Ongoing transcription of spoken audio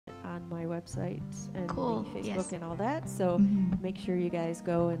website and Cool. the Facebook Yes. and all that. So make sure you guys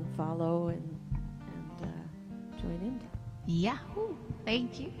go and follow and join in. Yahoo!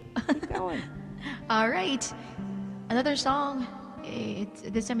 Thank you. Keep going. All right, another song.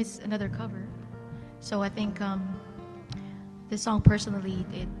 This time it's another cover. So I think this song personally,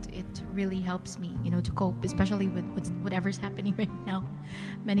 it really helps me, to cope, especially with whatever's happening right now.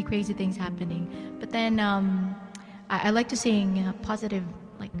 Many crazy things happening. But then I like to sing positive,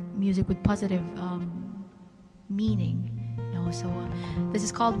 like music with positive meaning. So this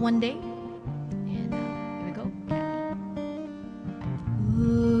is called One Day, and here we go, Kathy.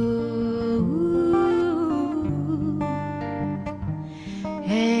 Ooh,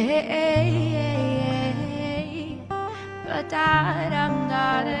 hey, hey, hey, hey.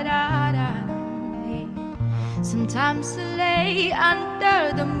 Ba-da-dum-da-da-da-da. Hey. Sometimes I lay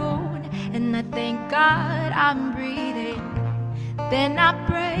under the moon and I thank God I'm breathing. Then I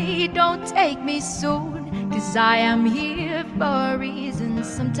pray, don't take me soon, 'cause I am here for a reason.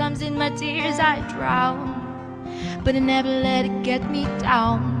 Sometimes in my tears I drown, but I never let it get me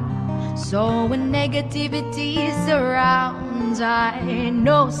down. So when negativity surrounds, I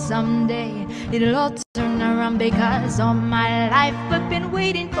know someday it'll all turn around, because all my life I've been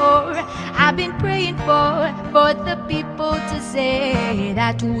waiting for, I've been praying for the people to say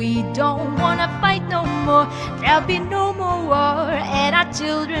that we don't wanna fight no more. There'll be no more war, and our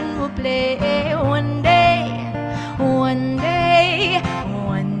children will play one day, one day,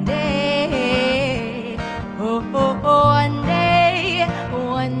 one day. Oh, oh, oh, one day,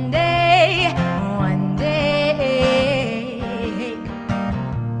 one day, one day.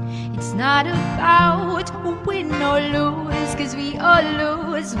 It's not about win or lose, 'cause we all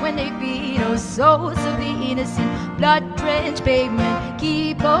lose when they feed our souls of the innocent. Blood-drenched pavement,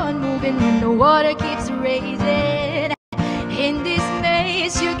 keep on moving when the water keeps raising. In this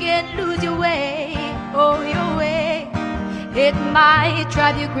maze you can lose your way, oh your way. It might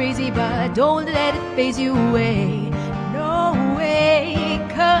drive you crazy, but don't let it phase you away. No way,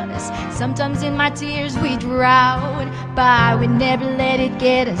 'cause sometimes in my tears we drown, but we never let it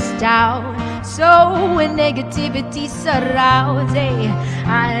get us down. So when negativity surrounds, hey,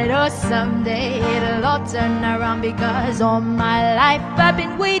 I know someday it'll all turn around, because all my life I've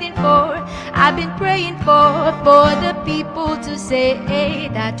been waiting for, I've been praying for the people to say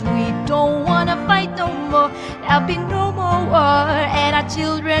that we don't wanna fight no more. There'll be no more war, and our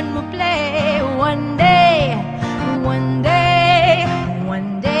children will play one day, one day, one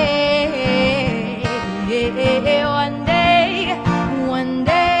day, one day, one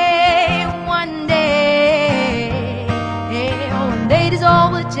day, one day. One day this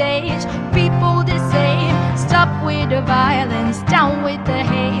all will change, people the same. Stop with the violence, down with the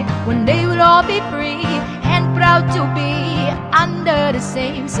hate. One day we'll all be free and proud to be under the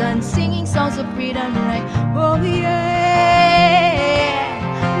same sun, singing songs of freedom like, oh yeah,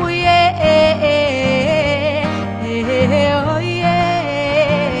 oh yeah, oh yeah,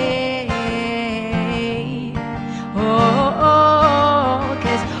 oh, oh,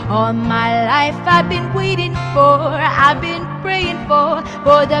 'cause all my life I've been waiting for, I've been praying for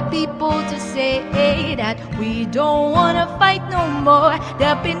the people to say that we don't wanna fight no more.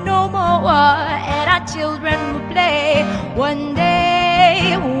 There'll be no more war, and our children will play one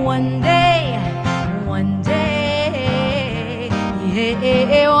day, one day, one day,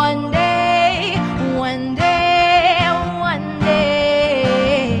 yeah, one day, one day, one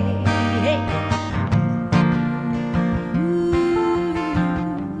day.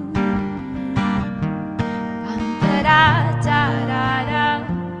 Da-da-da-da-da.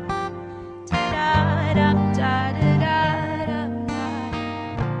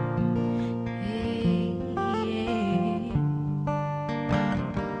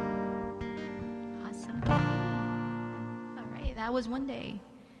 Awesome. All right, that was One Day.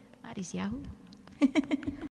 Matisyahu.